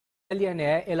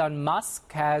Billionaire Elon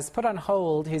Musk has put on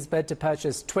hold his bid to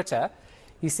purchase Twitter.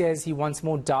 He says he wants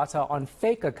more data on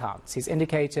fake accounts. He's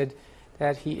indicated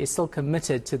that he is still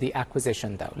committed to the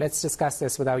acquisition, though. Let's discuss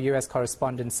this with our U.S.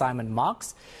 correspondent, Simon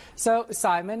Marks. So,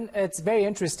 Simon, it's very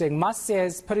interesting. Musk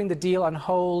says putting the deal on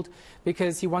hold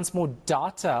because he wants more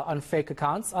data on fake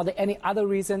accounts. Are there any other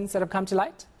reasons that have come to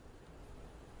light?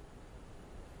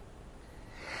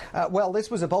 Well, this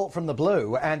was a bolt from the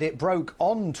blue, and it broke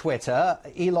on Twitter,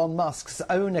 Elon Musk's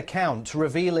own account,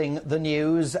 revealing the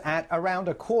news at around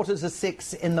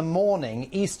 6:15 in the morning,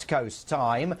 East Coast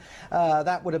time.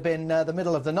 That would have been the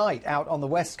middle of the night out on the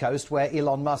West Coast, where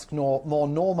Elon Musk more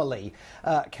normally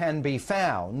can be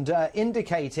found,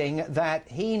 indicating that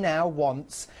he now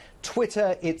wants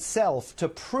Twitter itself to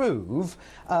prove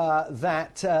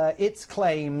that its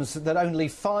claims that only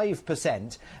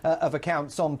 5% of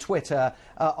accounts on Twitter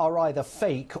are either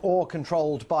fake or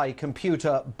controlled by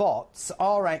computer bots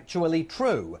are actually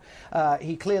true.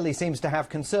 He clearly seems to have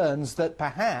concerns that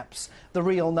perhaps the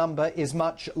real number is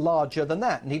much larger than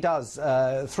that. And he does,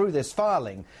 through this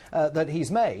filing that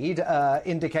he's made,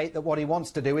 indicate that what he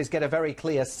wants to do is get a very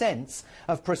clear sense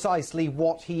of precisely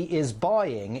what he is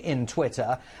buying in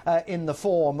Twitter, in the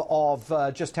form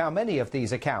of just how many of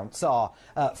these accounts are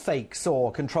fakes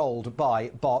or controlled by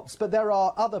bots. But there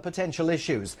are other potential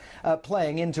issues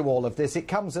playing into all of this. It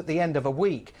comes at the end of a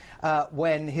week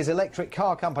when his electric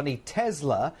car company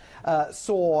Tesla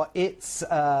saw its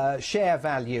share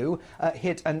value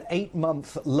hit an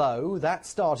 8-month low. That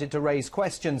started to raise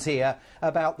questions here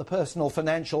about the personal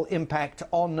financial impact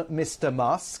on Mr.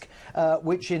 Musk,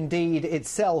 which indeed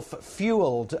itself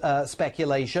fueled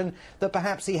speculation that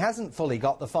perhaps he hasn't fully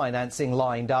got the financing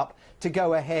lined up to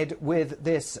go ahead with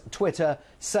this Twitter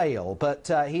sale. But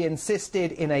he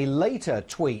insisted in a later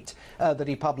tweet that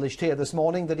he published here this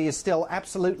morning that he is still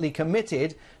absolutely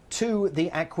committed to the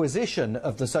acquisition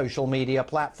of the social media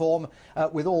platform,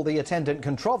 with all the attendant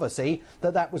controversy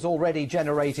that was already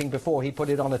generating before he put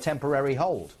it on a temporary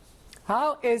hold.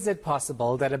 How is it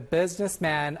possible that a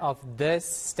businessman of this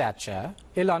stature,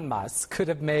 Elon Musk, could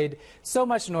have made so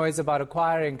much noise about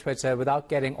acquiring Twitter without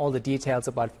getting all the details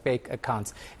about fake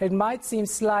accounts? It might seem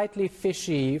slightly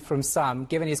fishy from some,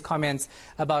 given his comments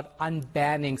about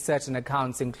unbanning certain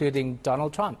accounts, including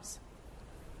Donald Trump's.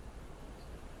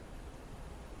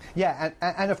 Yeah,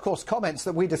 and of course comments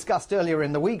that we discussed earlier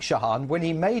in the week, Shahan. When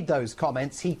he made those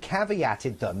comments, he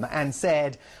caveated them and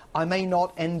said, I may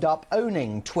not end up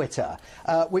owning Twitter,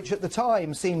 which at the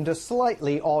time seemed a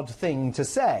slightly odd thing to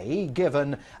say,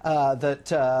 given that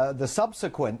the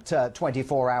subsequent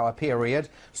 24-hour period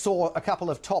saw a couple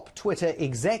of top Twitter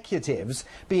executives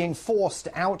being forced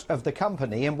out of the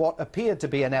company in what appeared to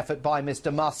be an effort by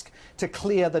Mr. Musk to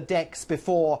clear the decks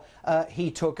before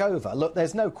he took over. Look,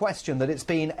 there's no question that it's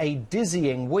been a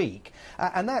dizzying week,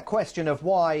 and that question of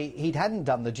why he hadn't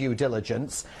done the due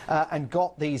diligence and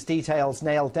got these details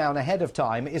nailed down ahead of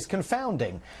time is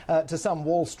confounding to some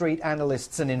Wall Street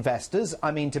analysts and investors. I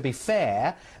mean, to be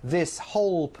fair, this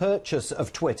whole purchase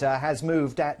of Twitter has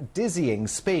moved at dizzying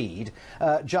speed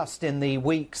just in the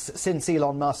weeks since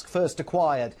Elon Musk first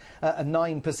acquired a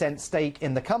 9% stake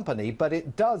in the company, but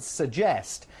it does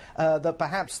suggest that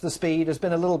perhaps the speed has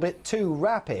been a little bit too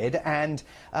rapid, and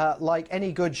like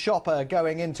any good shopper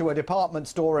going into a department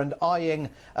store and eyeing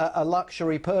a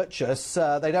luxury purchase,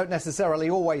 they don't necessarily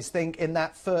always think in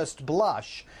that first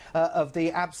blush of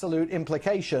the absolute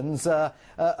implications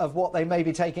of what they may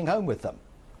be taking home with them.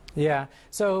 Yeah.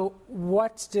 So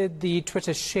what did the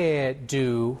Twitter share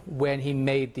do when he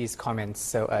made these comments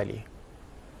so early?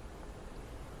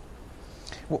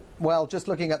 Well, just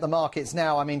looking at the markets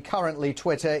now, I mean, currently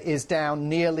Twitter is down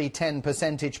nearly 10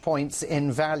 percentage points in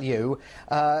value.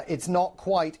 It's not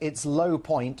quite its low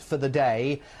point for the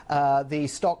day. The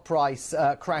stock price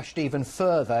crashed even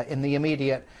further in the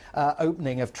immediate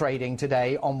opening of trading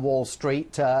today on Wall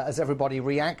Street as everybody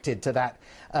reacted to that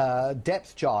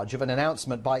depth charge of an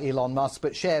announcement by Elon Musk.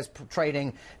 But shares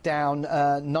trading down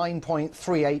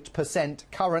 9.38%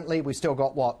 currently. We've still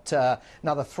got,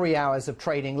 another 3 hours of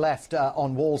trading left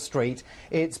on Wall Street.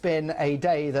 It's been a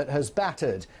day that has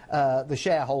battered the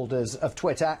shareholders of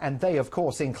Twitter, and they, of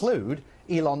course, include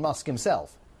Elon Musk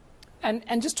himself.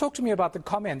 And just talk to me about the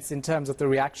comments in terms of the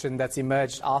reaction that's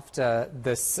emerged after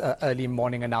this early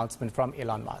morning announcement from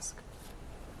Elon Musk.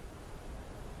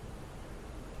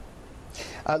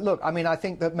 Look, I mean, I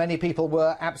think that many people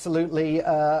were absolutely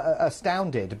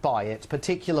astounded by it,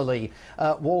 particularly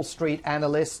Wall Street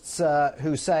analysts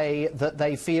who say that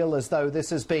they feel as though this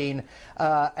has been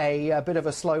a bit of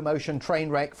a slow-motion train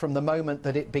wreck from the moment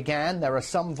that it began. There are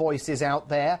some voices out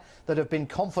there that have been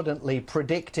confidently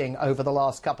predicting over the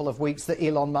last couple of weeks that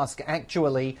Elon Musk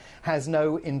actually has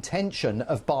no intention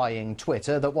of buying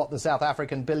Twitter, that what the South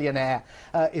African billionaire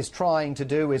is trying to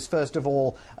do is, first of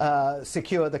all,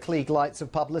 secure the Klieg lights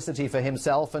of publicity for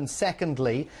himself, and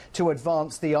secondly, to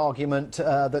advance the argument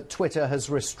that Twitter has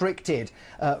restricted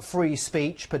free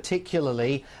speech,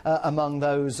 particularly among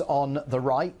those on the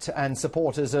right and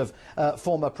supporters of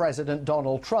former President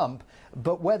Donald Trump.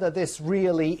 But whether this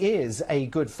really is a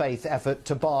good faith effort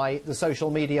to buy the social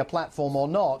media platform or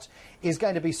not is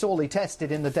going to be sorely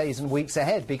tested in the days and weeks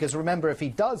ahead, because remember, if he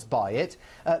does buy it,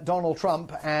 Donald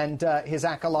Trump and his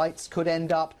acolytes could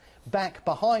end up back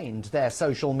behind their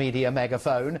social media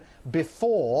megaphone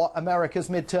before America's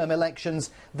midterm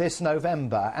elections this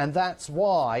November. And that's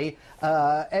why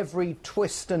every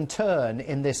twist and turn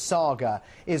in this saga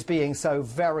is being so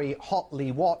very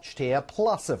hotly watched here,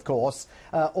 plus, of course,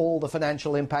 all the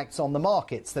financial impacts on the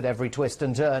markets that every twist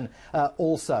and turn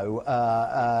also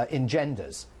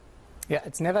engenders. Yeah,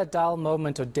 it's never a dull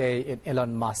moment or day in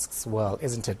Elon Musk's world,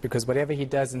 isn't it? Because whatever he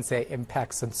does and say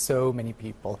impacts on so many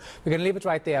people. We're going to leave it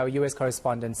right there. Our US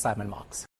correspondent, Simon Marks.